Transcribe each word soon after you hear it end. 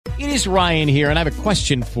It is Ryan here, and I have a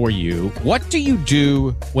question for you. What do you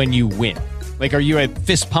do when you win? Like, are you a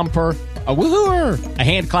fist pumper, a woohooer, a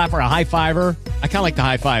hand clapper, a high fiver? I kind of like the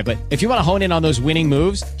high five, but if you want to hone in on those winning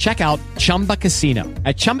moves, check out Chumba Casino.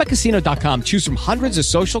 At ChumbaCasino.com, choose from hundreds of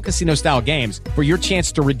social casino-style games for your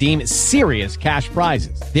chance to redeem serious cash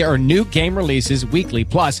prizes. There are new game releases weekly,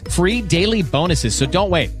 plus free daily bonuses. So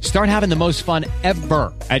don't wait. Start having the most fun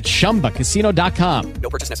ever at ChumbaCasino.com. No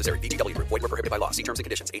purchase necessary. VGW Group. Void where prohibited by law. See terms and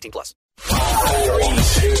conditions. 18+.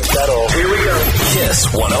 3, 2, settle. Here we go.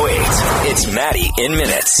 Kiss 108. It's Maddie in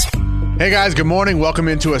Minutes. Hey guys, good morning. Welcome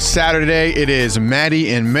into a Saturday. It is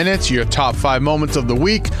Maddie in Minutes, your top 5 moments of the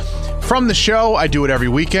week. From the show, I do it every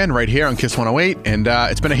weekend right here on Kiss 108, and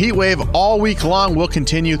it's been a heat wave all week long. We'll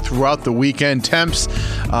continue throughout the weekend. Temps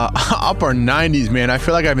up our 90s, man. I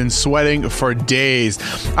feel like I've been sweating for days.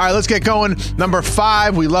 All right, let's get going. Number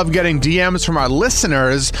 5, we love getting DMs from our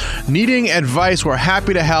listeners needing advice. We're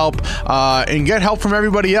happy to help and get help from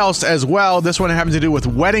everybody else as well. This one having to do with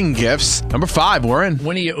wedding gifts. Number 5, Warren.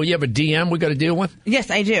 When you have a DM we got to deal with? Yes,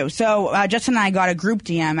 I do. So Justin and I got a group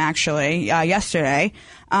DM actually yesterday.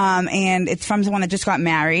 And it's from someone that just got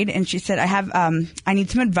married, and she said, I need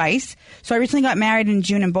some advice. So I recently got married in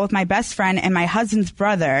June, and both my best friend and my husband's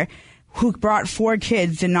brother, who brought 4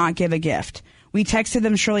 kids, did not give a gift. We texted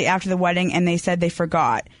them shortly after the wedding, and they said they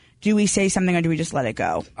forgot. Do we say something, or do we just let it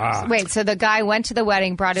go? Wait, so the guy went to the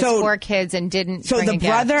wedding, brought his 4 kids, and didn't bring a gift. So the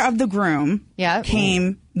brother of the groom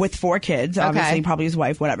came with 4 kids, obviously, probably his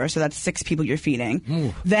wife, whatever. So that's 6 people you're feeding.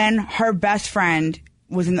 Ooh. Then her best friend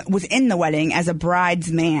was in the wedding as a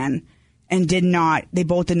bride's man and they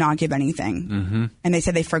both did not give anything. Mm-hmm. And they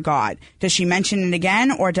said they forgot. Does she mention it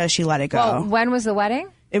again, or does she let it go? Well, when was the wedding?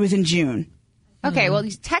 It was in June. Okay, well,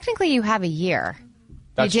 technically you have a year.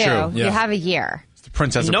 That's you do. true. You have a year. It's the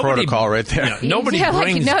princess of protocol right there. Yeah, nobody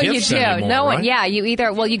brings gifts anymore, no one. right? Yeah, you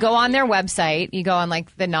go on their website, you go on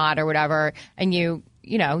like the Knot or whatever, and you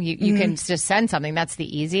can just send something. That's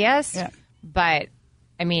the easiest. Yeah. But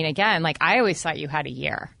I mean, again, like I always thought you had a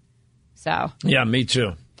year. So yeah, me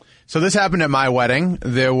too. So this happened at my wedding.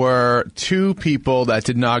 There were 2 people that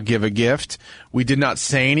did not give a gift. We did not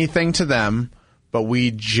say anything to them, but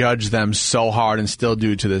we judged them so hard and still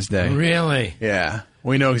do to this day. Really? Yeah.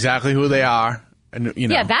 We know exactly who they are. And,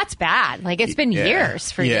 yeah, that's bad. Like it's been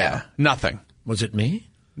years for you. Yeah, nothing. Was it me?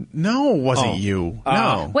 No, it wasn't you.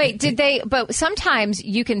 No. Wait, did they? But sometimes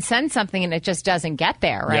you can send something and it just doesn't get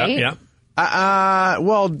there, right? Yeah.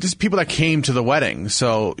 Well, just people that came to the wedding.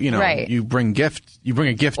 So, right. you bring a gift to the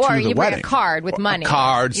wedding. Or you bring a card with money. A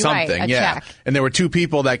card, something, a check. And there were 2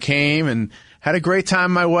 people that came and had a great time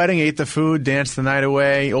at my wedding, ate the food, danced the night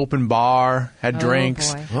away, open bar, had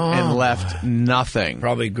drinks, and left nothing.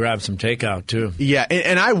 Probably grabbed some takeout, too. Yeah,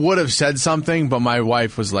 and I would have said something, but my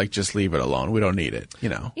wife was like, just leave it alone. We don't need it.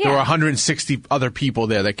 There were 160 other people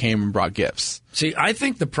there that came and brought gifts. See, I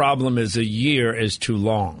think the problem is a year is too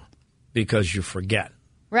long because you forget.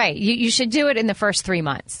 Right. You should do it in the first 3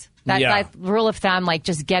 months. That rule of thumb, like,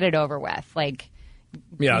 just get it over with. Like,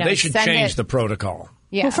 they should change the protocol.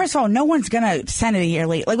 Yeah. Well, first of all, no one's going to send it a year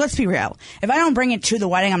late. Like, let's be real. If I don't bring it to the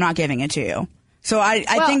wedding, I'm not giving it to you. So I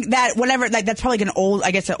think that whatever, like, that's probably an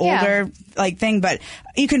older like thing, but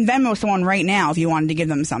you can Venmo someone right now if you wanted to give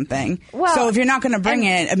them something. Well, so if you're not going to bring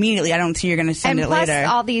it immediately, I don't see you're going to send it later. And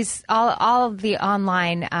plus all of the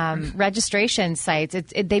online registration sites,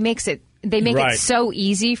 they make it so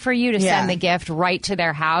easy for you to send the gift right to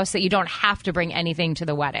their house that you don't have to bring anything to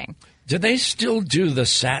the wedding. Do they still do the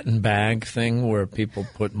satin bag thing where people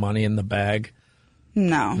put money in the bag?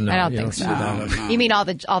 No, I don't think so. No. You mean all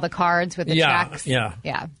the cards with the checks? Yeah.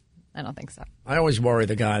 I don't think so. I always worry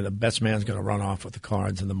the best man's going to run off with the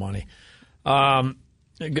cards and the money.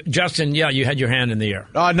 Justin, you had your hand in the air.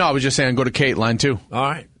 No, I was just saying go to Kate, line 2. All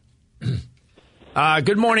right.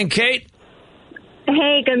 Good morning, Kate.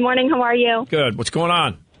 Hey, good morning. How are you? Good. What's going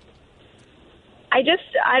on? I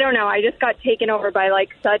don't know. I just got taken over by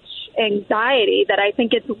such anxiety that I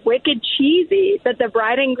think it's wicked cheesy that the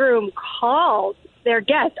bride and groom called their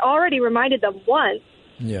guest, already reminded them once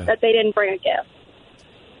that they didn't bring a gift.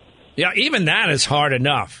 Yeah, even that is hard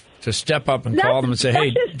enough to step up and call them and say,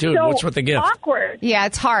 hey, dude, what's with the gift? Awkward. Yeah,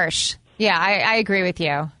 it's harsh. Yeah, I agree with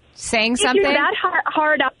you. Saying something. If you're that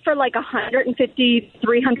hard up for $150,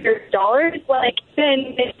 $300,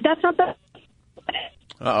 then that's not the...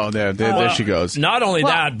 Uh-oh, there she goes. Not only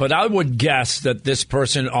that, but I would guess that this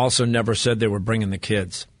person also never said they were bringing the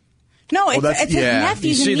kids. No, it's his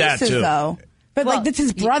nephews and nieces, though. But it's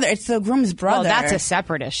his brother. It's the groom's brother. Well, that's a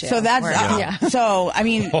separate issue. So that's so. I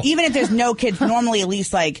mean, even if there's no kids, normally at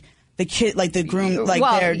least the kid, like the groom, like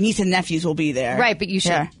their niece and nephews will be there. Right, but you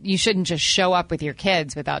shouldn't just show up with your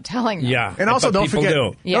kids without telling them. Yeah, and also don't forget,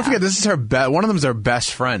 do. This is her one of them is her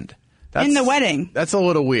best friend. In the wedding. That's a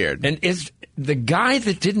little weird. And is the guy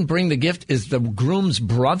that didn't bring the gift is the groom's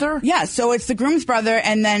brother? Yeah, so it's the groom's brother,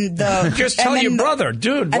 and then the just tell your brother,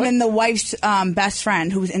 dude. And then the wife's best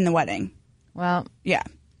friend who's in the wedding. Well, yeah.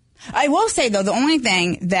 I will say though, the only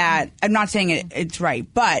thing that I'm not saying it's right,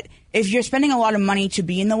 but if you're spending a lot of money to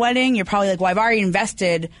be in the wedding, you're probably like, well, I've already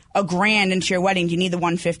invested $1,000 into your wedding. Do you need the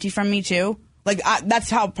 $150 from me too? Like that's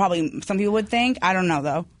how probably some people would think. I don't know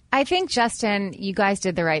though. I think, Justin, you guys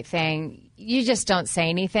did the right thing. You just don't say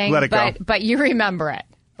anything. Let it go. But you remember it.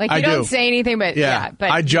 Like, you don't say anything, but but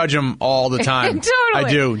I judge him all the time. Totally. I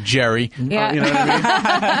do, Jerry. Yeah. You know what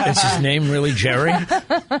I mean? Is his name really Jerry?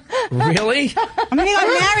 Really? I mean, I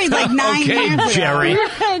got married like 9 years ago. Jerry.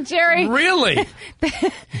 Jerry. Really?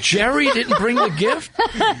 Jerry didn't bring the gift?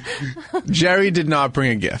 Jerry did not bring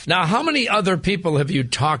a gift. Now, how many other people have you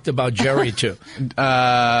talked about Jerry to?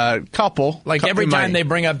 Couple. Like every time they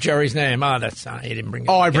bring up Jerry's name, that's not, he didn't bring it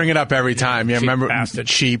up. Oh, I bring it up every time. Yeah, remember? Bastard.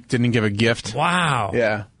 Cheap, didn't give a gift. Wow.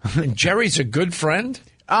 Yeah. Jerry's a good friend?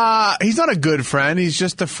 He's not a good friend. He's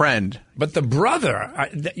just a friend. But the brother,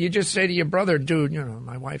 you just say to your brother, dude,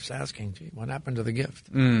 my wife's asking, gee, what happened to the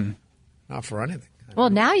gift? Not for anything. Well,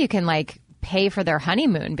 now you can, pay for their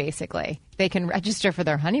honeymoon, basically. They can register for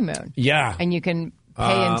their honeymoon. Yeah. And you can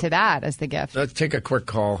pay into that as the gift. Let's take a quick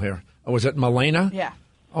call here. Oh, was it Milena? Yeah.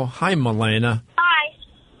 Oh, hi, Milena. Hi.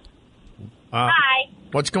 Hi.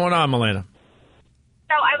 What's going on, Milena?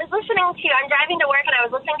 So I was I'm driving to work, and I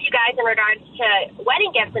was listening to you guys in regards to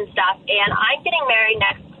wedding gifts and stuff, and I'm getting married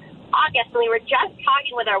next August, and we were just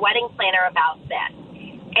talking with our wedding planner about this.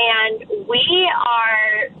 And we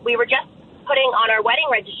were just putting on our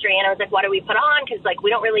wedding registry, and I was like, what do we put on? Because,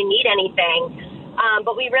 we don't really need anything.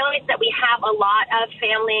 But we realized that we have a lot of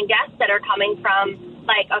family and guests that are coming from,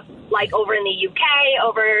 over in the UK,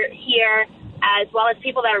 over here, as well as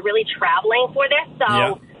people that are really traveling for this.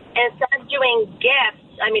 So instead of doing gifts,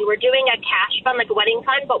 we're doing a cash fund, like a wedding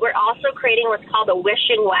fund, but we're also creating what's called a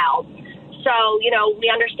wishing well. So,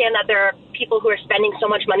 we understand that there are people who are spending so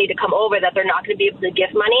much money to come over that they're not going to be able to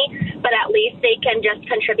give money, but at least they can just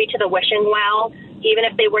contribute to the wishing well, even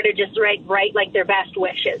if they were to just write their best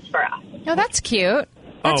wishes for us. Oh, that's cute.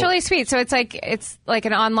 That's really sweet. So it's like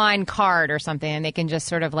an online card or something, and they can just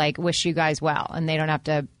sort of wish you guys well, and they don't have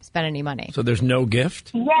to spend any money. So there's no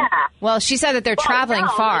gift? Yeah. Well, she said that they're traveling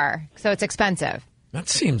far, so it's expensive. That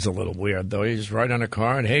seems a little weird, though. You just write on a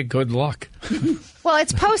card, hey, good luck. Well,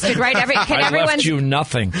 it's posted, right? I left you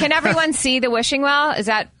nothing. Can everyone see the wishing well? Is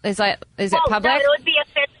it public? No, it would be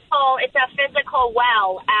it's a physical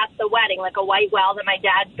well at the wedding, like a white well that my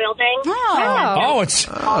dad's building. That's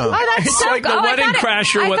it's so like the wedding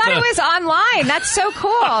crasher. I thought it was online. That's so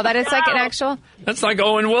cool that it's like an actual. That's like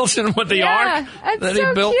Owen Wilson with the ark that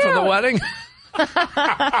he built for the wedding. So if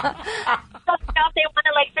they want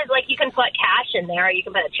to, you can put cash in there, or you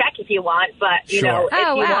can put a check if you want. But if you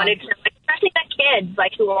wanted to, especially the kids,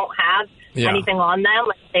 who won't have anything on them,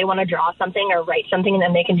 they want to draw something or write something, and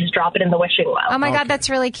then they can just drop it in the wishing well. Oh my God, that's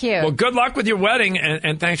really cute. Well, good luck with your wedding,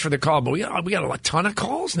 and thanks for the call. But we got a ton of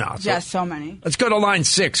calls now. So many. Let's go to line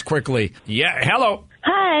 6 quickly. Yeah, hello.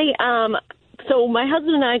 Hi. So my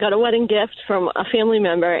husband and I got a wedding gift from a family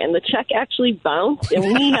member, and the check actually bounced,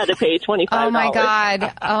 and we had to pay $25. Oh, my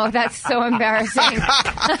God. Oh, that's so embarrassing.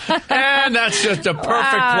 And that's just a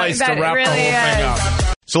perfect place to wrap the whole thing up.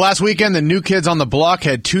 So last weekend, the New Kids on the Block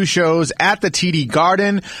had 2 shows at the TD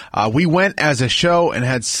Garden. We went as a show and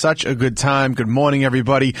had such a good time. Good morning,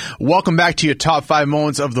 everybody. Welcome back to your top 5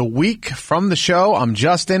 moments of the week from the show. I'm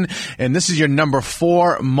Justin, and this is your number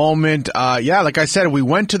 4 moment. Like I said, we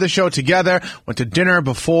went to the show together, went to dinner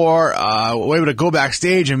before, were able to go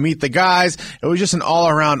backstage and meet the guys. It was just an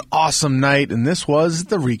all-around awesome night, and this was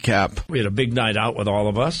the recap. We had a big night out with all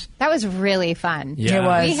of us. That was really fun. Yeah. It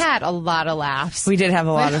was. We had a lot of laughs. We did have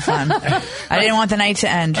a lot of fun. I didn't want the night to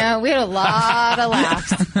end. No, we had a lot of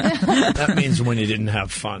laughs. That means when you didn't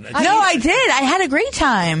have fun. No, I did. I had a great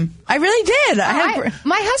time. I really did.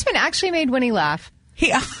 My husband actually made Winnie laugh.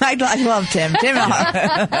 I loved him.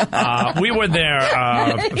 We were there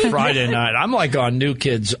Friday night. I'm like on New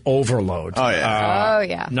Kids overload. Oh, yeah.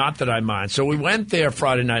 Yeah. Not that I mind. So we went there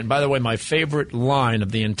Friday night. And by the way, my favorite line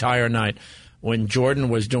of the entire night, when Jordan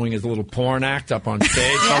was doing his little porn act up on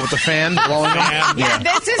stage. With the fan blowing him. Yeah,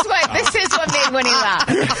 this is what what? This is what made Winnie laugh.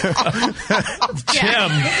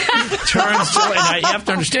 Tim turns to, and you have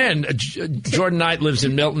to understand, Jordan Knight lives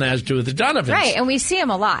in Milton, as do the Donovans. Right, and we see him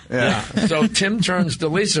a lot. Yeah. So Tim turns to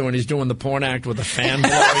Lisa when he's doing the porn act with a fan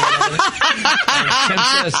blowing and Tim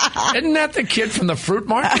says, "Isn't that the kid from the fruit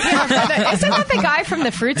market?" Isn't that the guy from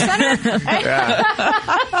the fruit center?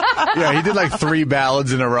 Yeah, he did like 3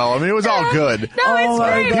 ballads in a row. I mean, it was all good. No, it's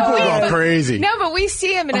great. People are going crazy. No, but we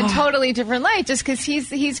see him in a totally different light just because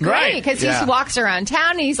he's great. Because he walks around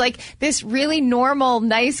town and he's like this really normal,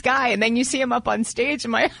 nice guy. And then you see him up on stage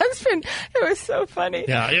and my husband, it was so funny.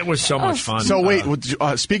 Yeah, it was so much fun. So wait,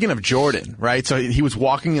 speaking of Jordan, right? So he was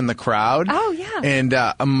walking in the crowd. Oh, yeah. And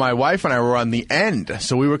my wife and I were on the end.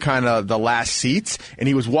 So we were kind of the last seats. And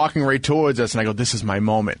he was walking right towards us. And I go, this is my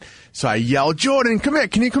moment. So I yelled, Jordan, come here.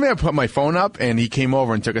 Can you come here? I put my phone up. And he came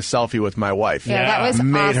over and took a selfie with my wife. Yeah, that was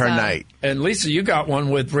Made her awesome. night. And Lisa, you got one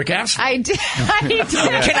with Rick Astley. I did.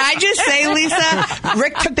 Can I just say, Lisa,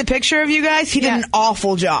 Rick took the picture of you guys. He did an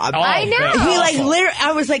awful job. I know. He like literally.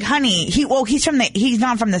 I was like, honey. He's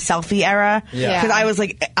not from the selfie era. Yeah. Because I was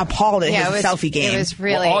like appalled at his selfie game. It was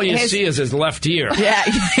really. All you see is his left ear. Yeah.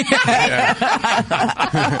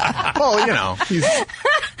 Well, you know, he's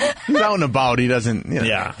out and about. He doesn't. You know.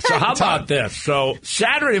 Yeah. So how about this? So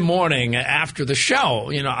Saturday morning after the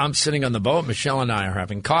show, I'm sitting on the boat. Michelle and I are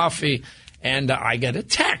having coffee, and I get a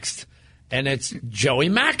text, and it's Joey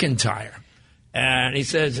McIntyre. And he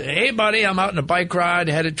says, "Hey, buddy, I'm out on a bike ride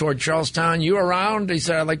headed toward Charlestown. You around?" He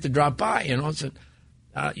said, "I'd like to drop by." I said,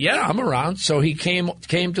 "Yeah, I'm around." So he came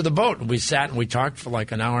to the boat, and we sat and we talked for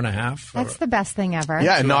like an hour and a half. That's the best thing ever.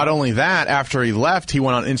 Yeah, and not only that, after he left, he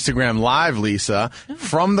went on Instagram Live, Lisa,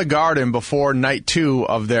 from the Garden before night 2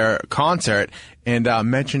 of their concert, and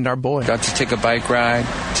mentioned our boy. Got to take a bike ride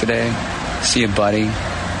today, see a buddy.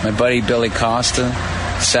 My buddy Billy Costa,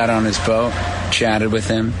 sat on his boat, chatted with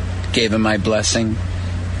him, gave him my blessing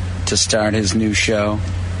to start his new show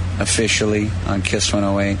officially on Kiss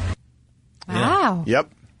 108. Wow. Yep.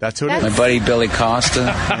 That's who it is. My buddy Billy Costa.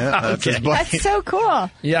 Yeah, that's his buddy. That's so cool.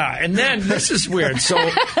 Yeah, and then this is weird. So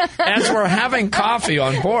as we're having coffee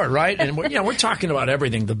on board, right, and we're talking about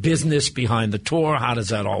everything, the business behind the tour, how does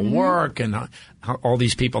that all work, and how all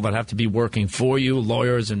these people that have to be working for you,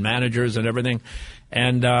 lawyers and managers and everything.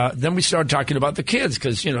 And then we started talking about the kids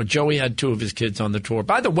because, Joey had 2 of his kids on the tour.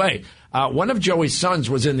 By the way, one of Joey's sons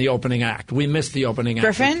was in the opening act. We missed the opening act.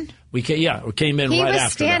 Griffin? We came in right after He was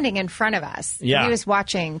that. standing in front of us. Yeah. He was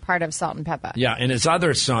watching part of Salt and Pepper. Yeah, and his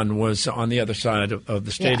other son was on the other side of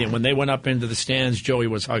the stadium. Yeah. When they went up into the stands, Joey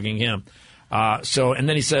was hugging him. And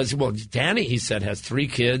then he says, well, Danny, he said, has 3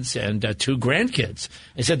 kids and 2 grandkids.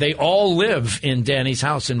 He said they all live in Danny's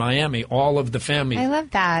house in Miami, all of the family. I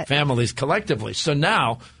love that. Families collectively. So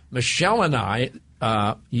now Michelle and I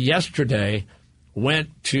yesterday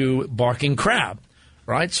went to Barking Crab,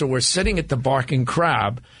 right? So we're sitting at the Barking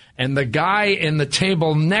Crab, and the guy in the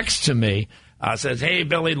table next to me says, "Hey,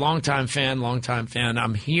 Billy, longtime fan.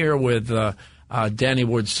 I'm here with Danny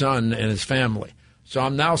Wood's son and his family." So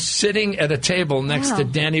I'm now sitting at a table next to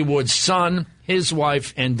Danny Wood's son, his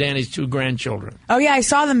wife, and Danny's 2 grandchildren. Oh yeah, I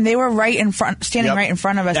saw them. They were right in front, standing right in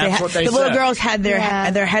front of us. That's what they the little said. girls had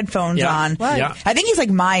their headphones on. Yeah. I think he's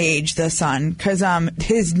like my age, the son, because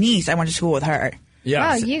his niece. I went to school with her.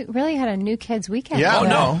 Yeah. Wow, you really had a new kids weekend. Yeah, Oh,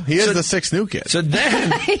 no. He is the 6th new kid. So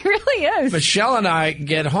then He really is. Michelle and I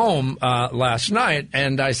get home last night,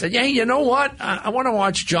 and I said, "Yeah, you know what? I want to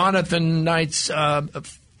watch Jonathan Knight's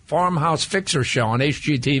Farmhouse Fixer show on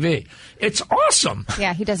HGTV. It's awesome."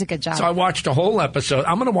 Yeah, he does a good job. So I watched a whole episode.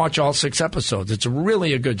 I'm going to watch all 6 episodes. It's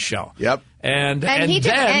really a good show. Yep. And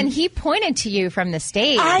he pointed to you from the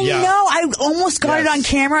stage. I know. I almost got it on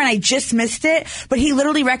camera and I just missed it. But he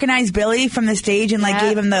literally recognized Billy from the stage and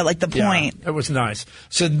gave him the point. Yeah, it was nice.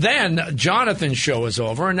 So then Jonathan's show is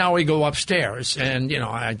over, and now we go upstairs. And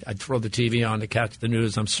I throw the TV on to catch the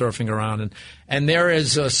news. I'm surfing around, and there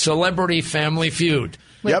is a Celebrity Family Feud.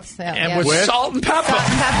 Yep. And with Salt and Pepper.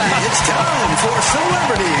 It's time for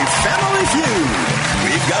Celebrity Family Feud.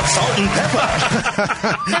 We've got Salt and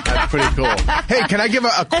Pepper. That's pretty cool. Hey, can I give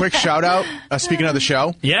a quick shout out? Speaking of the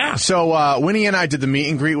show, Yeah. So Winnie and I did the meet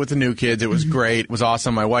and greet with the new kids. It was great. It was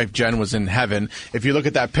awesome. My wife Jen was in heaven. If you look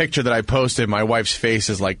at that picture that I posted, my wife's face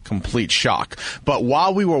is like complete shock. But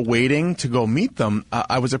while we were waiting to go meet them,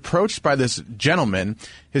 I was approached by this gentleman.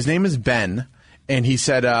 His name is Ben. And he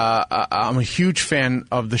said, I'm a huge fan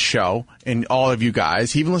of the show and all of you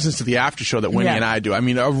guys. He even listens to the after show that Winnie and I do. I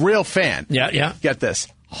mean, a real fan. Yeah. Get this.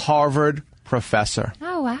 Harvard professor.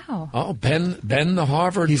 Oh, wow. Oh, Ben the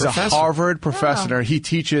Harvard He's professor. a Harvard professor. He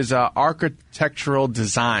teaches architectural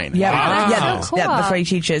design. Yeah, Wow. yeah, Oh, cool. yeah, that's what he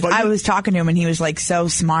teaches. But I you- was talking to him, and he was like so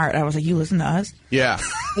smart. I was like, "You listen to us?" Yeah.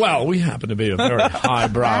 Well, we happen to be a very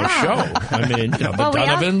highbrow show. I mean, the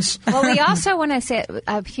Donovans. We also want to say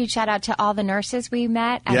a huge shout out to all the nurses we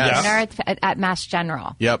met at Yes. dinner at Mass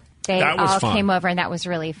General. Yep. They That was all fun. came over, and that was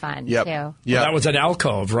really fun, Yep. too. Well, that was at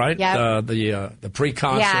Alcove, right? Yep. The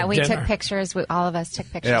pre-concert Yeah, we dinner. took pictures. All of us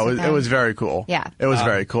took pictures. Yeah, of it them. was very cool. Yeah. It was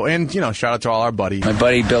very cool. And, shout out to all our buddies. My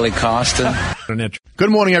buddy Billy Costa. Good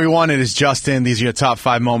morning, everyone. It is Justin. These are your top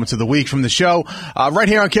 5 moments of the week from the show. Right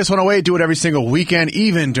here on Kiss 108. Do it every single weekend,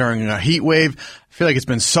 even during a heat wave. I feel like it's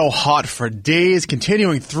been so hot for days,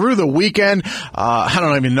 continuing through the weekend. I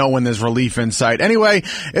don't even know when there's relief in sight. Anyway,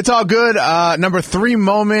 it's all good. Number 3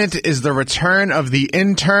 moment is the return of the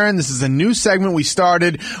intern. This is a new segment we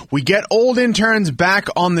started. We get old interns back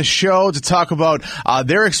on the show to talk about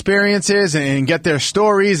their experiences and get their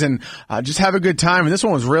stories and just have a good time. And this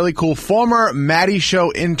one was really cool. Former Maddie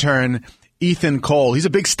Show intern Ethan Cole. He's a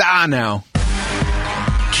big star now.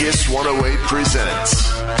 Kiss 108 presents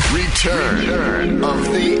Return of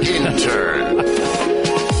the Intern.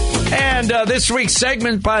 And this week's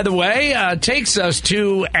segment, by the way, takes us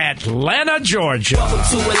to Atlanta, Georgia.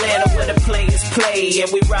 Welcome to Atlanta where the players play,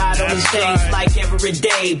 and we ride on these things like every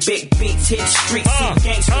day. Big beats hit streets, see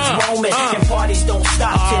gangsters roaming, and parties don't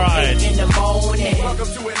stop till 8 in the morning. Welcome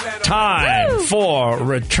to Atlanta. Time for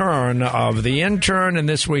Return of the Intern, and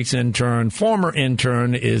this week's intern, former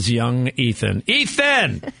intern, is young Ethan.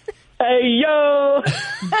 Ethan! Hey, yo!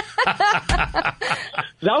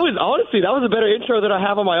 That was a better intro than I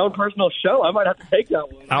have on my own personal show. I might have to take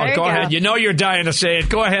that one. Oh, go ahead. You know you're dying to say it.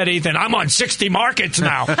 Go ahead, Ethan. I'm on 60 markets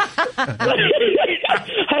now.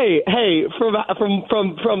 Hey, from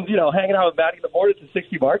hanging out with Maddie in the morning to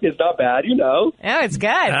 60 markets, not bad, Oh, it's good.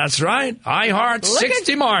 That's right. iHeart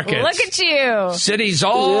 60 markets. Look at you. Cities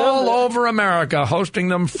all over America, hosting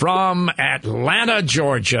them from Atlanta,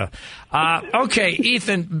 Georgia. Okay,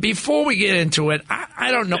 Ethan, before we get into it,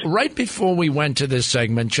 I don't know. Right before we went to this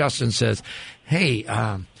segment, Justin says, hey,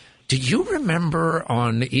 do you remember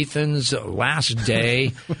on Ethan's last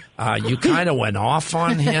day, you kind of went off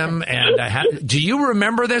on him? And do you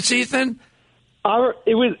remember this, Ethan? I don't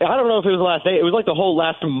know if it was the last day. It was like the whole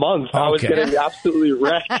last month. I was getting absolutely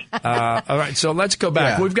wrecked. All right, so let's go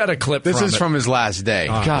back. Yeah. We've got a clip This from is it. from his last day.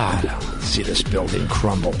 God, see this building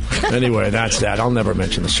crumble. Anyway, that's that. I'll never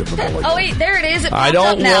mention the Super Bowl again. Oh, wait, there it is. It I popped don't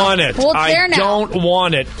up now. want it. Well, it's there I now. don't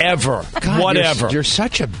want it ever. God, Whatever. You're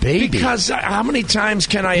such a baby. Because how many times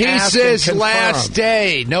can I He ask says and confirm? last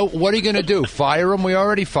day. No, what are you going to do? Fire him? We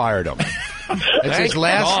already fired him. It's his Thank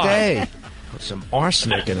last God. day. Put some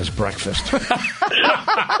arsenic in his breakfast.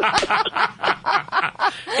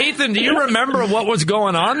 Ethan, do you remember what was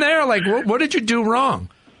going on there? Like, what did you do wrong?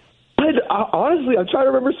 Honestly, I'm trying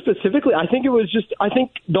to remember specifically. I think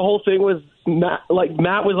the whole thing was Matt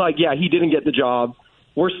was like, yeah, he didn't get the job.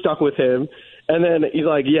 We're stuck with him. And then he's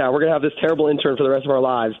like, yeah, we're going to have this terrible intern for the rest of our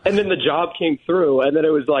lives. And then the job came through, and then it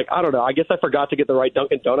was like, I don't know, I guess I forgot to get the right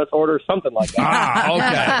Dunkin' Donuts order or something like that.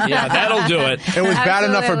 Okay. Yeah, that'll do it. It was bad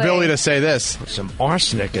enough for Billy to say this. Put some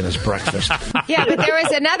arsenic in his breakfast. Yeah, but there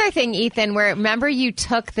was another thing, Ethan, where remember you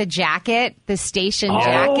took the jacket, the station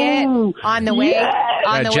jacket, on the way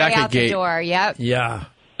out the door. Yep. Yeah.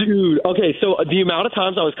 Dude, okay, so the amount of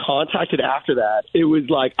times I was contacted after that, it was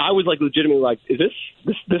like, I was like legitimately like, is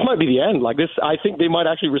this might be the end. Like this, I think they might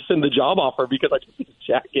actually rescind the job offer because I took this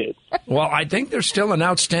jacket. Well, I think there's still an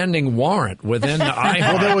outstanding warrant within the iHeart.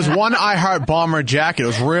 Well, there was one iHeart Bomber jacket. It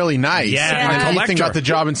was really nice. Yeah, and the then Ethan collector. got the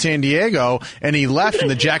job in San Diego, and he left, and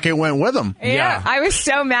the jacket went with him. Yeah. I was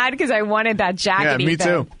so mad because I wanted that jacket. Yeah, me Ethan.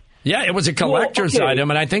 too. Yeah, it was a collector's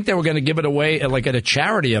item, and I think they were going to give it away like at a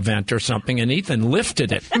charity event or something, and Ethan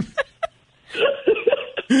lifted it.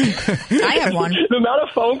 I have one. The amount of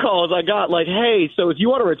phone calls I got, like, hey, so if you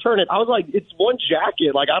want to return it, I was like, it's one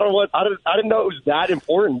jacket. Like, I didn't know it was that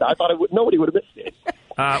important. I thought nobody would have missed it.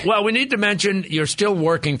 Well, we need to mention you're still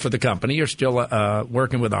working for the company. You're still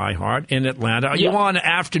working with iHeart in Atlanta. Are you on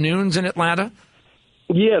afternoons in Atlanta?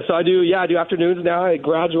 Yeah, so I do. Yeah, I do afternoons now. I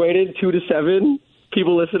graduated 2 to 7.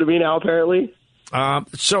 People listen to me now, apparently.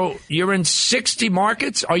 So you're in 60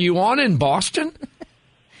 markets. Are you on in Boston?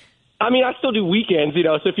 I mean, I still do weekends,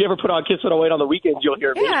 so if you ever put on Kiss 108 on the weekends, you'll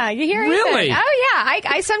hear me. Yeah, you hear Really? Ethan. Oh, yeah.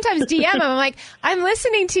 I sometimes DM him. I'm like, I'm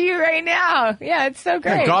listening to you right now. Yeah, it's so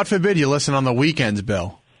great. Yeah, God forbid you listen on the weekends,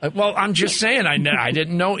 Bill. Well, I'm just saying, I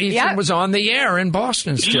didn't know Ethan was on the air in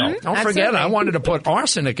Boston still. Mm-hmm. Don't forget, I wanted to put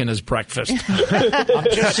arsenic in his breakfast. I'm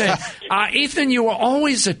just saying. Ethan, you were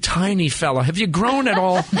always a tiny fella. Have you grown at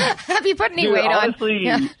all? Have you put any Dude, weight honestly,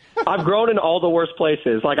 on? I've grown in all the worst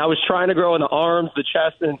places. Like, I was trying to grow in the arms, the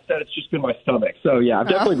chest, and instead it's just been my stomach. So, yeah, I've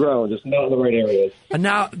definitely grown, just not in the right areas.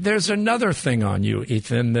 Now, there's another thing on you,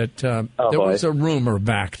 Ethan, that there was a rumor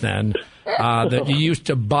back then that you used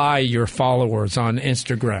to buy your followers on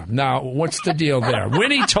Instagram. Now, what's the deal there?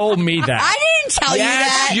 Winnie told me that. I didn't tell you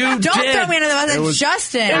that. You Don't did. throw me under the bus. It's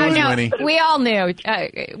Justin. I know. We all knew.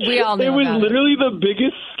 We all knew. It was about literally the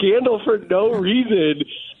biggest scandal for no reason,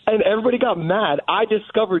 and everybody got mad. I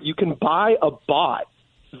discovered you can buy a bot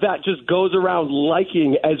that just goes around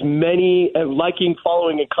liking,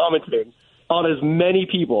 following, and commenting on as many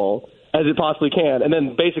people as it possibly can, and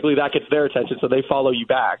then basically that gets their attention, so they follow you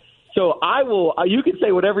back. So you can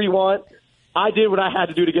say whatever you want. I did what I had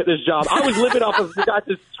to do to get this job. I was living off of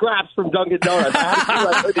the scraps from Dunkin' Donuts.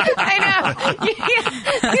 I know.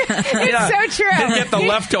 It's so true. Didn't get the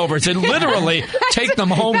leftovers and literally take them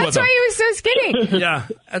home with That's him. why he was so skinny. Yeah,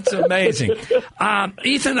 that's amazing.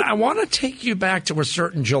 Ethan, I want to take you back to a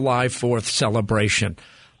certain July 4th celebration.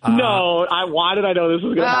 Why did I know this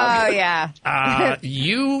was going to happen? Oh, yeah.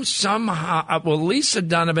 You somehow, Lisa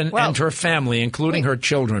Donovan and her family, including her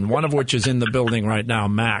children, one of which is in the building right now,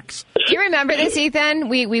 Max. Do you remember this, Ethan?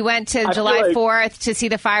 We went to July 4th to see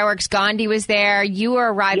the fireworks. Gandhi was there. You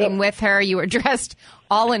were arriving with her. You were dressed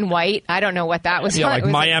all in white. I don't know what that was. Yeah, like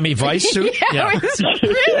Miami Vice suit? Yeah.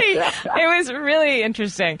 It was really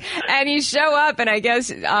interesting. And you show up, and I guess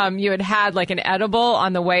you had like an edible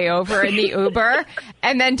on the way over in the Uber.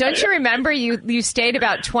 And then don't you remember you stayed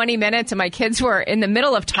about 20 minutes, and my kids were in the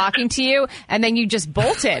middle of talking to you, and then you just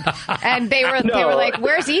bolted. And they were like,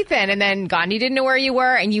 "Where's Ethan?" And then Gandhi didn't know where you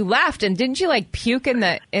were, and you left. And didn't you like puke in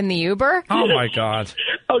the Uber? Oh my God.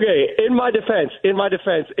 Okay, in my defense, it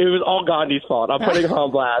was all Gandhi's fault. I'm putting her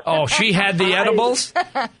on blast. Oh, she had the edibles?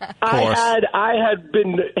 I had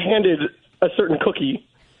been handed a certain cookie,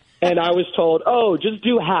 and I was told, oh, just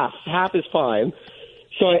do half. Half is fine.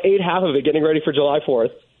 So I ate half of it, getting ready for July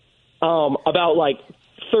 4th. About like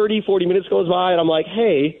 30, 40 minutes goes by, and I'm like,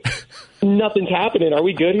 hey, nothing's happening. Are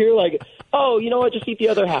we good here? Like, oh, you know what? Just eat the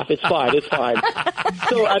other half. It's fine. It's fine.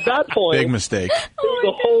 So at that point, big mistake. It was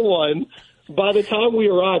the whole one. By the time we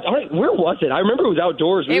arrived, where was it? I remember it was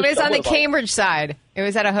outdoors. It was on the Cambridge side. It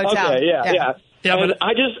was at a hotel. Okay, yeah. And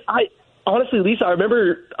I honestly, Lisa, I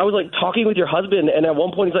remember I was like talking with your husband, and at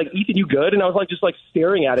one point he's like, "Ethan, you good?" And I was like, just like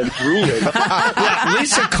staring at him, drooling. Yeah,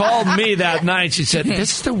 Lisa called me that night. She said,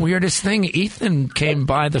 "This is the weirdest thing. Ethan came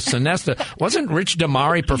by the Sonesta. Wasn't Rich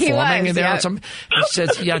Damari performing there or something?" He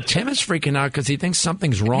says, "Yeah, Tim is freaking out because he thinks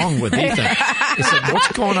something's wrong with Ethan." He said,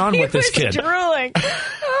 "What's going on with this kid?" Drooling.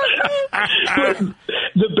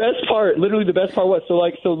 The best part was,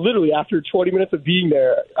 so literally after 20 minutes of being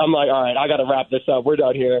there, I'm like, all right, I got to wrap this up. We're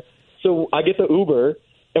done here. So I get the Uber,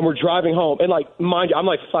 and we're driving home. And, like, mind you, I'm,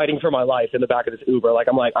 like, fighting for my life in the back of this Uber. Like,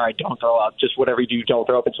 I'm like, all right, don't throw up. Just whatever you do, don't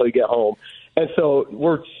throw up until you get home. And so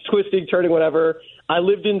we're twisting, turning, whatever. I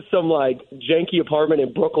lived in some, like, janky apartment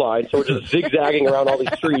in Brookline, so we're just zigzagging around all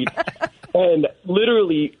these streets. And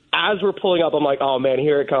literally, as we're pulling up, I'm like, oh, man,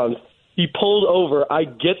 here it comes. He pulled over. I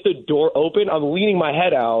get the door open. I'm leaning my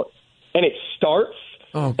head out, and it starts.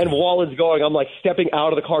 Oh, and while it's going, I'm like stepping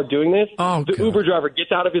out of the car doing this. The Uber driver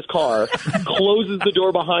gets out of his car, closes the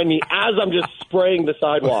door behind me as I'm just spraying the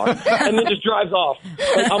sidewalk, and then just drives off.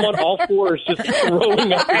 Like I'm on all fours, just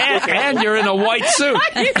throwing up. And you're in a white suit.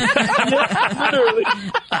 Yeah, literally.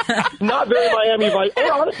 Not very Miami Vice,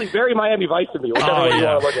 or honestly, very Miami Vice to me. Whichever way you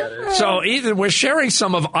want to look at it. So, Ethan, we're sharing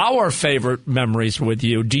some of our favorite memories with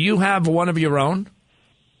you. Do you have one of your own?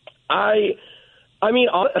 I mean.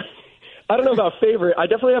 I don't know about favorite. I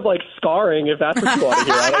definitely have, like, scarring, if that's what you want to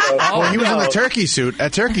hear. I don't know. He was in the turkey suit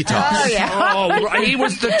at Turkey Toss. Oh, yeah. Oh, he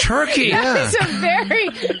was the turkey. Yeah. It's a very...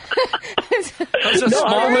 That's the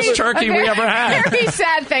smallest turkey we ever had. Very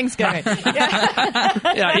sad Thanksgiving.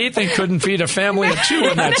 Yeah, Ethan couldn't feed a family of two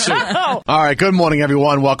in that suit. All right, good morning,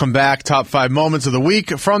 everyone. Welcome back. Top 5 moments of the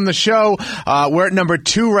week from the show. We're at number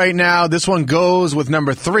 2 right now. This one goes with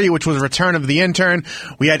number 3, which was Return of the Intern.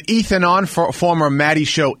 We had Ethan on, former Maddie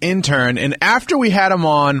Show intern. And after we had him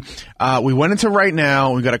on, we went into Right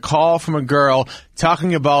Now. We got a call from a girl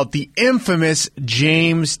talking about the infamous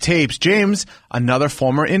James tapes. James, another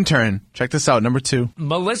former intern. Check this out, number 2.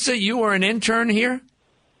 Melissa, you were an intern here?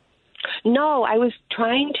 No, I was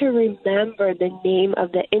trying to remember the name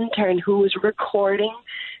of the intern who was recording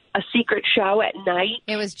a secret show at night.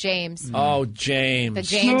 It was James. Oh, James. The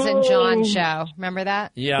James and John show. Remember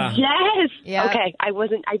that? Yeah. Yes. Yeah. Okay. I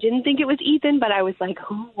didn't think it was Ethan, but I was like,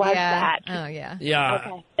 who was that? Oh, yeah. Yeah.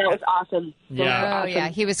 Okay. That was awesome. Yeah. Oh, yeah.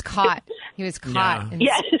 He was caught. He was caught.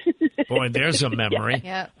 Yeah. Yes. Boy, there's a memory.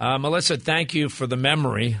 Yeah. Melissa, thank you for the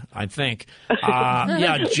memory, I think.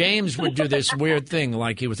 James would do this weird thing.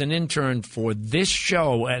 Like he was an intern for this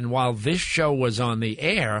show, and while this show was on the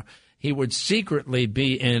air, he would secretly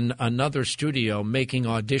be in another studio making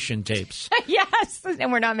audition tapes. Yes.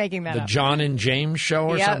 And we're not making that The up. John and James show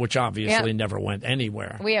or Yep. something, which obviously Yep. never went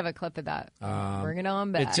anywhere. We have a clip of that. Bring it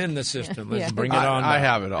on back. It's in the system. Yeah. Let's bring it on I back.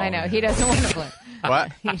 have it all. I know. He doesn't want to play it.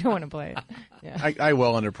 What? He don't want to play it. Yeah. I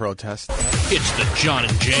will under protest. It's the John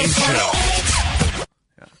and James show.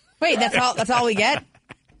 Wait, that's all we get?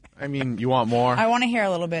 I mean, you want more? I want to hear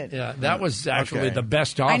a little bit. Yeah, that was actually Okay. the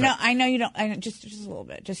best of it. I know you don't. I know, just a little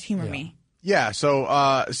bit. Just humor me. Yeah, so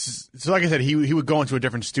like I said, he would go into a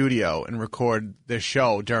different studio and record this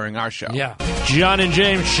show during our show. Yeah. John and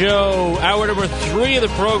James show, hour number 3 of the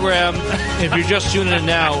program. If you're just tuning in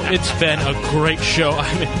now, it's been a great show.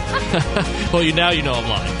 I mean, well, now you know I'm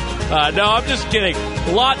lying. No, I'm just kidding.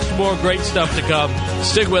 Lots more great stuff to come.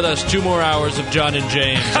 Stick with us. 2 more hours of John and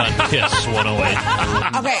James on KISS 108.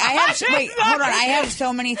 Okay, hold on. I have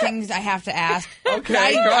so many things I have to ask. Okay,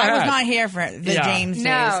 I go ahead. was not here for the James days.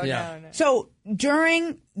 No. So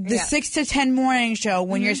during the 6 to 10 morning show,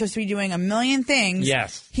 when you're supposed to be doing a million things,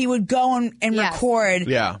 Yes. he would go and Yes. record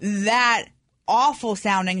Yeah. that awful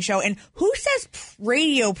sounding show. And who says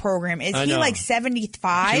radio program? Is I he know. like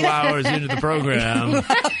 75? 2 hours into the program.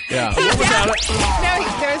 Yeah. No,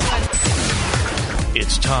 there's one.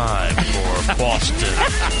 It's time for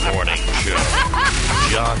Boston Morning Show.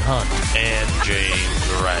 John Hunt and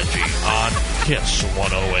James Raji on KISS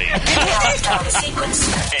 108.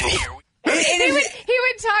 And here He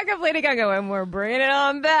would talk of Lady Gaga, and we're bringing it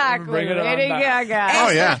on back. Bringing it on Lady back. Gaga. Oh,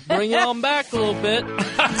 yeah. Bring it on back a little bit. Lady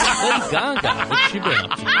Gaga, what's she been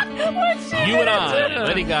up to? You and I,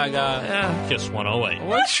 Lady Gaga, KISS 108.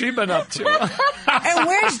 What's she been up to? And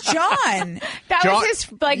where's John? That John- was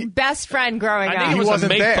his best friend growing I up. think he was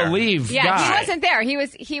wasn't a there. make-believe Yeah, guy. he wasn't there. He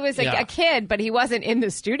was Yeah. a kid, but he wasn't in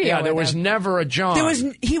the studio. Yeah, there with was him. never a John. Was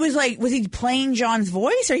he playing John's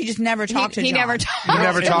voice, or he just never talked to John? He never talked. You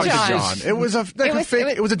never talked to John. John. It was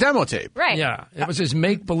a demo tape. Right. Yeah, it was his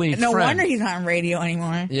make-believe No friend. wonder he's not on radio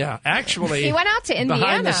anymore. Yeah, actually, He went out to behind the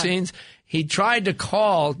Indiana. scenes, he tried to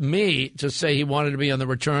call me to say he wanted to be on the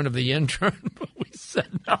Return of the Intern, but we said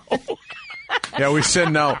no. Yeah, we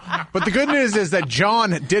said no. But the good news is that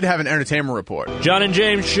John did have an entertainment report. John and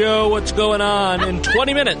James show, what's going on? In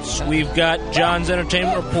 20 minutes, we've got John's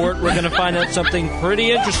entertainment report. We're going to find out something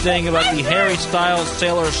pretty interesting about the Harry Styles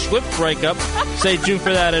Taylor Swift breakup. Stay tuned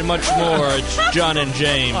for that and much more. It's John and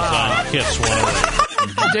James on KISS 108.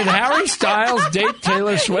 Did Harry Styles date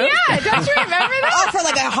Taylor Swift? Yeah, don't you remember that? Oh, for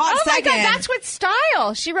like a hot second. Oh my God, that's what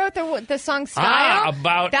Style. She wrote the song Style.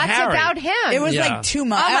 About That's Harry. about him. It was Yeah. like 2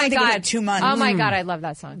 months. Oh I my don't think it was God. like 2 months. Oh my God, I love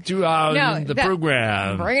that song. To the that-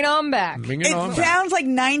 program. Bring it on back. Bring it on It back. sounds like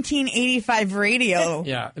 1985 radio.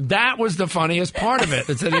 Yeah, that was the funniest part of it.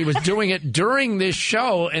 Is that he was doing it during this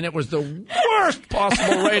show, and it was the worst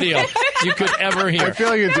possible radio you could ever I hear. feel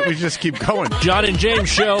like we just keep going. John and James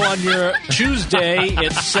show on your Tuesday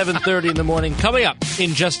at 7:30 in the morning. Coming up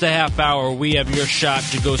in just a half hour, we have your shot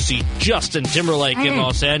to go see Justin Timberlake in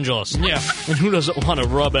Los Angeles. Yeah. And who doesn't want to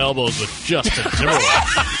rub elbows with Justin Timberlake?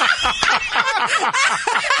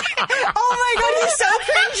 Oh my God, he's so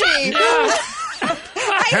cringy.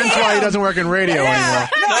 Hence why he doesn't work in radio anymore.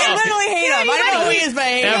 No, I literally hate him. I don't know who he is, but I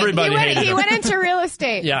hate him. Everybody hated He him. went into real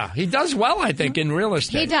estate. Yeah, he does well, I think, in real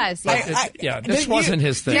estate. He does. But this wasn't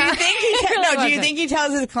his thing. Do you think he It really do you wasn't. think he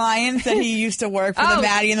tells his clients that he used to work for Oh, the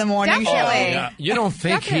Maddie in the Morning definitely. show? Yeah. You don't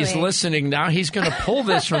think he's Definitely. listening now? He's going to pull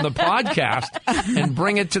this from the podcast and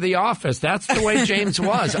bring it to the office. That's the way James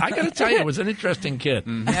was. I got to tell you, it was an interesting kid.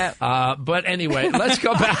 But anyway, let's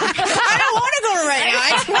go back. I don't want to go to right now. I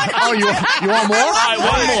just want Oh, you want more? All right,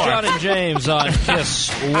 one more. John and James on KISS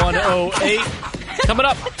 108. Coming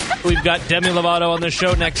up, we've got Demi Lovato on the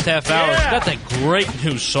show next half hour. She's got that great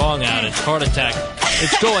new song out. It's Heart Attack.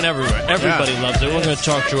 It's going everywhere. Everybody loves it. We're going to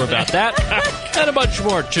talk to her about that and a bunch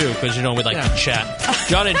more, too, because, we like to chat.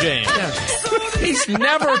 John and James. He's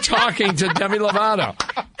never talking to Demi Lovato.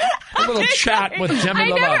 little chat with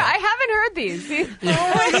Demi Lovato. I haven't heard these. These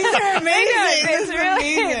are amazing. It's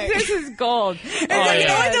really, this is gold. You know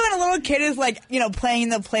like when a little kid is like, playing in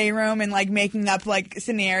the playroom and like making up like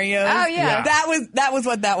scenarios. Oh yeah. That was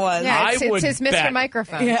what that was. Yeah, it's his Mr.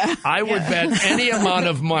 Microphone. Yeah. I would bet any amount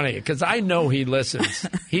of money, because I know he listens.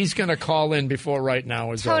 He's going to call in before right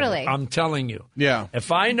now is over. I'm telling you. Yeah.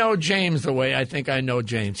 If I know James the way I think I know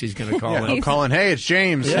James, he's going to call in. I'll call in. Hey, it's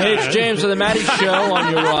James. Yeah. Hey, it's James of the Maddie Show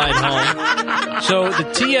on your ride home. So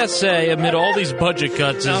the TSA, amid all these budget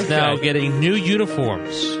cuts, is now getting new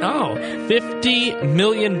uniforms. Oh. $50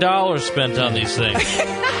 million spent on these things.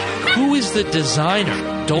 Who is the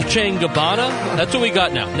designer? Dolce & Gabbana? That's what we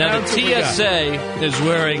got now. Now the TSA is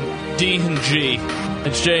wearing D&G.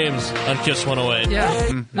 It's James on Kiss 108.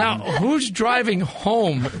 Yeah. Now, who's driving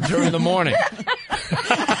home during the morning?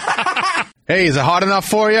 Hey, is it hot enough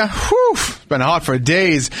for you? Whew, it's been hot for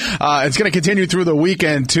days. It's going to continue through the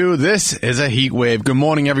weekend, too. This is a heat wave. Good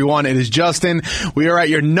morning, everyone. It is Justin. We are at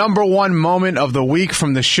your number one moment of the week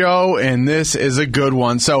from the show, and this is a good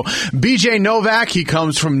one. So, BJ Novak, he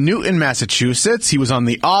comes from Newton, Massachusetts. He was on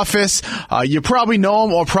The Office. You probably know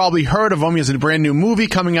him or probably heard of him. He has a brand new movie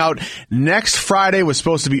coming out next Friday. Was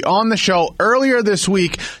supposed to be on the show earlier this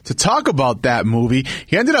week to talk about that movie.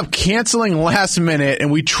 He ended up canceling last minute,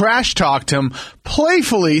 and we trash talked him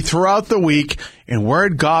playfully throughout the week, and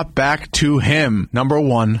word got back to him. Number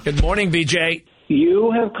one. Good morning, BJ. You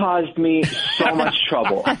have caused me so much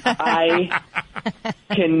trouble. I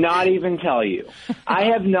cannot even tell you. I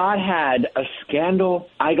have not had a scandal.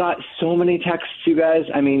 I got so many texts, you guys.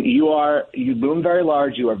 I mean, you loom very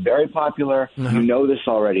large. You are very popular. You know this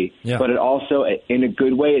already. Yeah. But it also, in a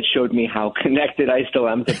good way, it showed me how connected I still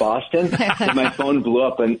am to Boston. My phone blew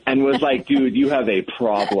up and was like, dude, you have a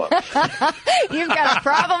problem. You've got a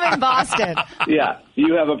problem in Boston. Yeah,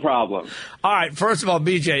 you have a problem. All right, first of all,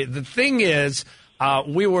 BJ, the thing is,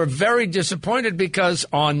 we were very disappointed because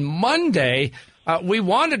on Monday, we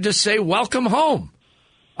wanted to say welcome home.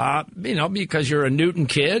 Because you're a Newton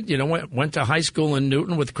kid, went to high school in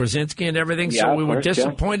Newton with Krasinski and everything. Yeah, so we were course,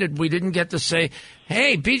 disappointed we didn't get to say,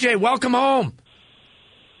 hey, BJ, welcome home.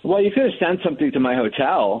 Well, you could have sent something to my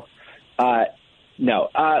hotel. No.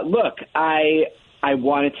 Look, I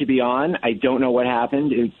wanted to be on. I don't know what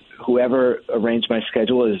happened. Whoever arranged my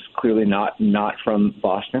schedule is clearly not from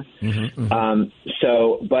Boston.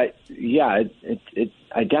 But yeah,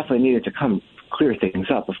 I definitely needed to come clear things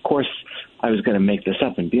up. Of course, I was going to make this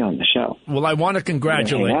up and be on the show. Well, I want to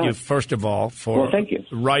congratulate you, first of all, for thank you.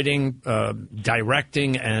 writing,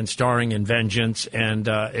 directing, and starring in Vengeance. And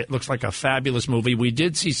it looks like a fabulous movie. We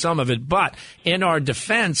did see some of it, but in our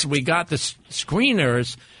defense, we got the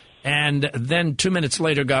screeners, and then 2 minutes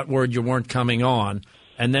later got word you weren't coming on.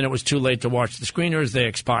 And then it was too late to watch the screeners. They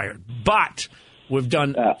expired. But we've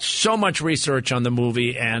done so much research on the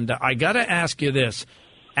movie, and I got to ask you this.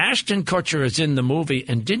 Ashton Kutcher is in the movie,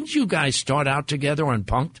 and didn't you guys start out together on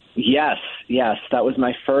Punk'd? Yes. That was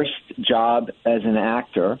my first job as an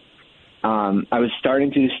actor. I was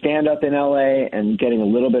starting to stand up in L.A. and getting a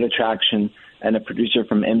little bit of traction, and a producer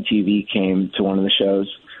from MTV came to one of the shows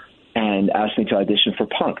and asked me to audition for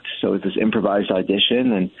Punk'd. So it was this improvised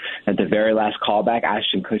audition, and at the very last callback,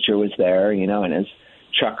 Ashton Kutcher was there, in his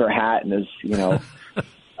trucker hat and his,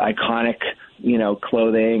 iconic,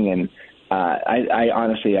 clothing. And I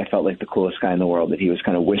honestly, I felt like the coolest guy in the world, that he was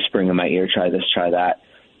kind of whispering in my ear, try this, try that.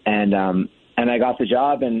 And I got the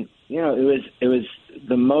job, and, it was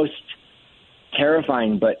the most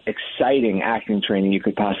terrifying but exciting acting training you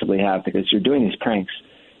could possibly have, because you're doing these pranks,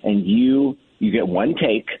 and you get one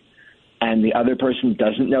take, and the other person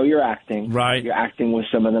doesn't know you're acting. Right. You're acting with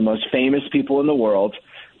some of the most famous people in the world.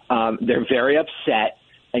 They're very upset,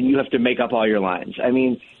 and you have to make up all your lines. I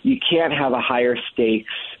mean, you can't have a higher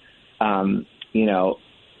stakes, get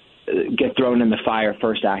thrown in the fire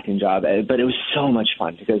first acting job. But it was so much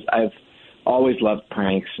fun, because I've always loved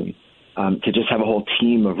pranks, and to just have a whole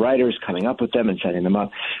team of writers coming up with them and setting them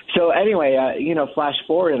up. So anyway, flash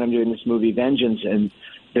forward, and I'm doing this movie Vengeance, and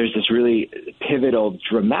there's this really pivotal,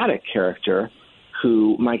 dramatic character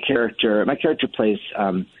who my character plays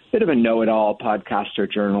a bit of a know-it-all podcaster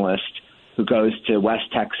journalist who goes to West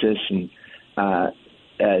Texas and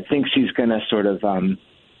thinks he's going to sort of,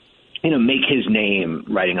 make his name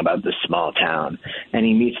writing about this small town. And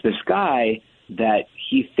he meets this guy that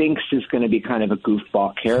he thinks is going to be kind of a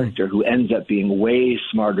goofball character who ends up being way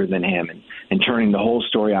smarter than him and turning the whole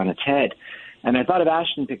story on its head. And I thought of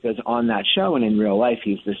Ashton because on that show and in real life,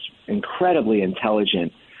 he's this incredibly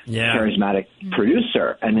intelligent, charismatic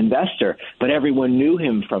producer and investor. But everyone knew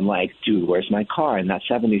him from, like, Dude, Where's My Car? In that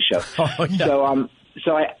 70s show.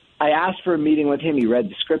 So I asked for a meeting with him. He read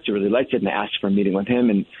the script, he really liked it, and I asked for a meeting with him,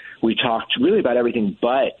 and we talked really about everything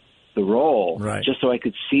but the role, just so I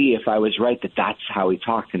could see if I was right that that's how he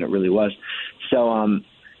talked, and it really was. So,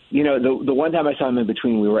 you know, the one time I saw him in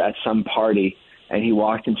between, we were at some party, and he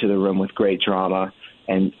walked into the room with great drama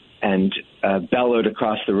and bellowed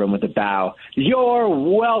across the room with a bow, "You're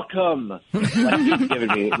welcome!" like he's given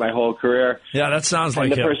me my whole career. Yeah, that sounds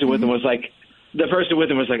like the person with him was like,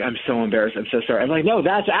 "I'm so embarrassed. I'm so sorry." I'm like, "No,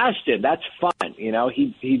 that's Ashton. That's fun." You know,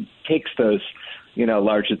 he takes those, you know,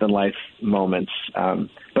 larger than life moments.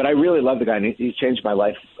 But I really love the guy, and he's changed my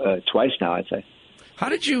life twice now, I'd say. How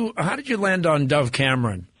did you land on Dove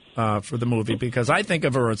Cameron for the movie? Because I think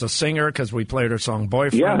of her as a singer because we played her song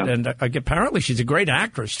 "Boyfriend," and apparently she's a great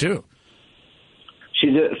actress too.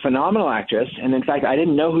 She's a phenomenal actress, and in fact, I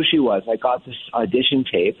didn't know who she was. I got this audition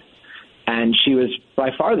tape, and she was by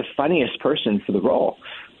far the funniest person for the role.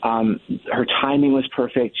 Her timing was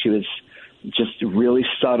perfect. She was just really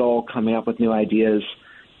subtle, coming up with new ideas.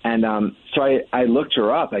 And so I looked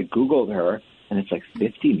her up. I Googled her, and it's like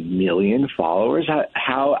 50 million followers.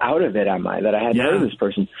 How out of it am I that I hadn't heard of this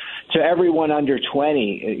person? So everyone under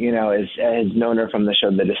 20, you know, has known her from the show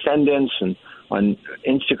The Descendants and on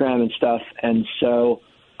Instagram and stuff. And so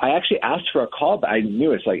I actually asked for a callback. I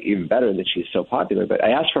knew it's like even better that she's so popular, but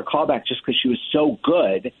I asked for a callback just because she was so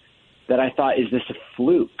good that I thought, is this a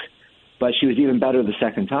fluke? But she was even better the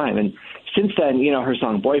second time. And since then, you know, her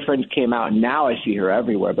song "Boyfriend" came out, and now I see her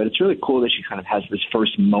everywhere. But it's really cool that she kind of has this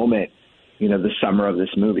first moment, you know, the summer of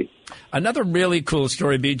this movie. Another really cool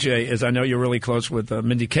story, BJ, is I know you're really close with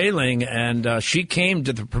Mindy Kaling, and she came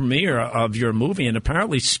to the premiere of your movie and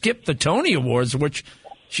apparently skipped the Tony Awards, which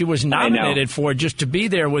she was nominated for, just to be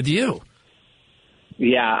there with you.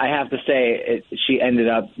 Yeah, I have to say, she ended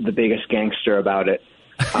up the biggest gangster about it,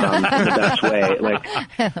 in the best way.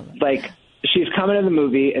 Like she's coming to the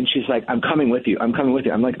movie, and she's like, "I'm coming with you. I'm coming with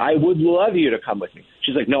you." I'm like, "I would love you to come with me."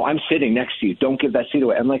 She's like, "No, I'm sitting next to you. Don't give that seat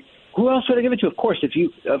away." I'm like, "Who else would I give it to? Of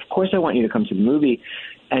course, I want you to come to the movie."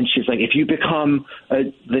 And she's like, "If you become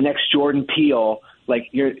the next Jordan Peele, like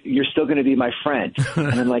you're still going to be my friend."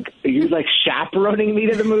 And I'm like, "Are you like chaperoning me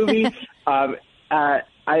to the movie?"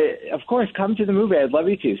 Of course, come to the movie. I'd love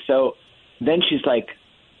you to. So then she's like,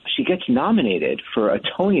 she gets nominated for a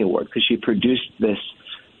Tony Award because she produced this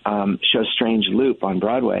show Strange Loop on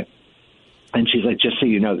Broadway. And she's like, "Just so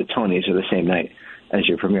you know, the Tonys are the same night as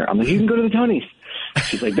your premiere." I'm like, "You can go to the Tonys."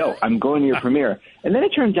 She's like, "No, I'm going to your premiere." And then it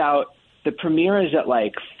turns out the premiere is at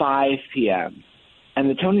like 5 p.m. and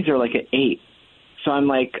the Tonys are like at 8. So I'm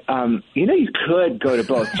like, you know, you could go to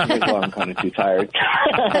both. She's like, "Well, I'm kind of too tired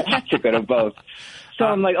to go to both." So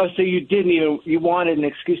I'm like, "Oh, so you wanted an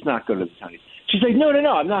excuse not to go to the Tonys." She's like, No,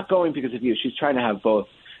 I'm not going because of you. She's trying to have both.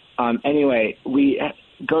 Anyway, we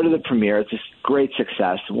go to the premiere. It's just great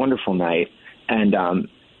success, wonderful night. And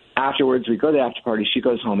afterwards, we go to the after party. She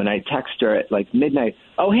goes home, and I text her at like midnight,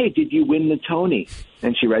 "Oh, hey, did you win the Tony?"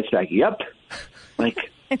 And she writes back, "Yep."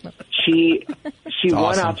 Like she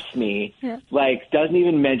one-ups me, like doesn't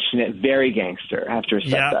even mention it. Very gangster after a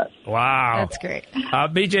that. Wow. That's great.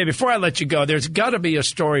 BJ, before I let you go, there's got to be a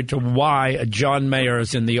story to why John Mayer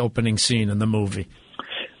is in the opening scene in the movie.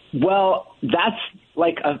 Well, that's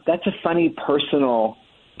a funny personal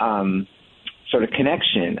sort of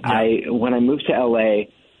connection. Yeah. When I moved to LA,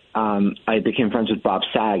 I became friends with Bob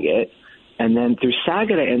Saget. And then through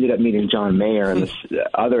Saget, I ended up meeting John Mayer. And this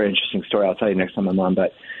other interesting story I'll tell you next time I'm on.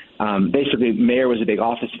 But basically, Mayer was a big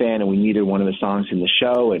Office fan, and we needed one of the songs in the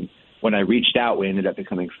show. And when I reached out, we ended up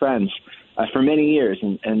becoming friends for many years.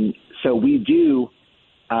 And so we do,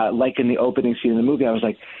 like in the opening scene of the movie, I was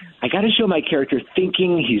like, I got to show my character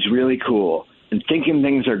thinking he's really cool and thinking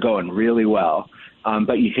things are going really well.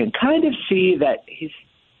 But you can kind of see that he's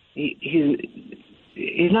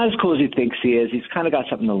not as cool as he thinks he is. He's kind of got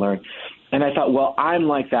something to learn. And I thought, well, I'm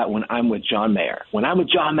like that when I'm with John Mayer. When I'm with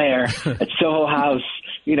John Mayer at Soho House,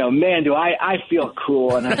 you know, man, do I feel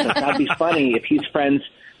cool. And I thought that'd be funny if he's friends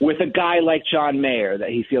with a guy like John Mayer,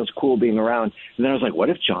 that he feels cool being around. And then I was like, what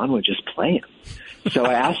if John would just play him? So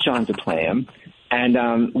I asked John to play him.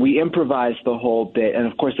 And we improvised the whole bit. And,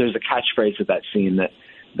 of course, there's a catchphrase of that scene that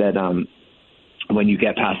when you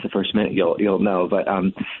get past the first minute, you'll know. But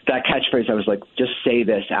that catchphrase, I was like, just say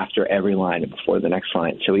this after every line and before the next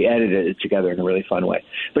line. So we edited it together in a really fun way.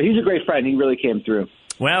 But he's a great friend. He really came through.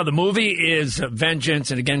 Well, the movie is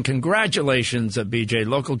Vengeance. And again, congratulations, BJ,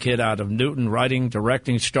 local kid out of Newton, writing,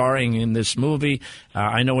 directing, starring in this movie.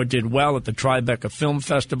 I know it did well at the Tribeca Film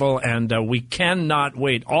Festival, and we cannot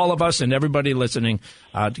wait, all of us and everybody listening,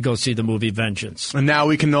 to go see the movie Vengeance. And now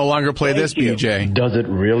we can no longer play this, BJ. Does it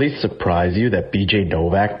really surprise you that BJ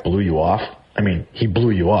Novak blew you off? I mean, he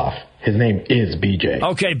blew you off. His name is BJ.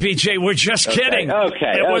 Okay, BJ, we're just kidding.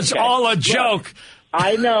 Okay. It was all a joke. Look,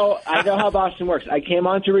 I know how Boston works. I came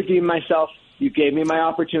on to redeem myself. You gave me my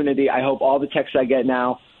opportunity. I hope all the texts I get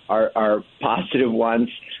now are positive ones.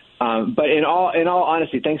 But in all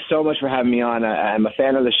honesty, thanks so much for having me on. I'm a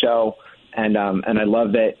fan of the show, and I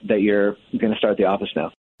love that you're going to start The Office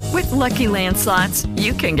now. With Lucky Land Slots,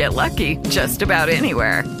 you can get lucky just about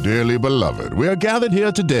anywhere. Dearly beloved, we are gathered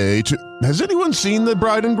here today to... Has anyone seen the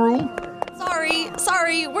bride and groom?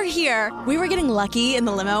 Sorry, we're here. We were getting lucky in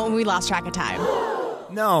the limo and we lost track of time.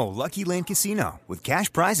 No, Lucky Land Casino, with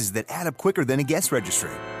cash prizes that add up quicker than a guest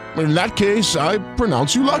registry. In that case, I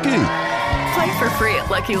pronounce you lucky. Play for free at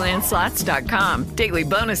LuckyLandSlots.com. Daily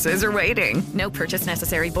bonuses are waiting. No purchase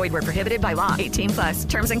necessary. Void where prohibited by law. 18+.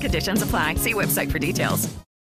 Terms and conditions apply. See website for details.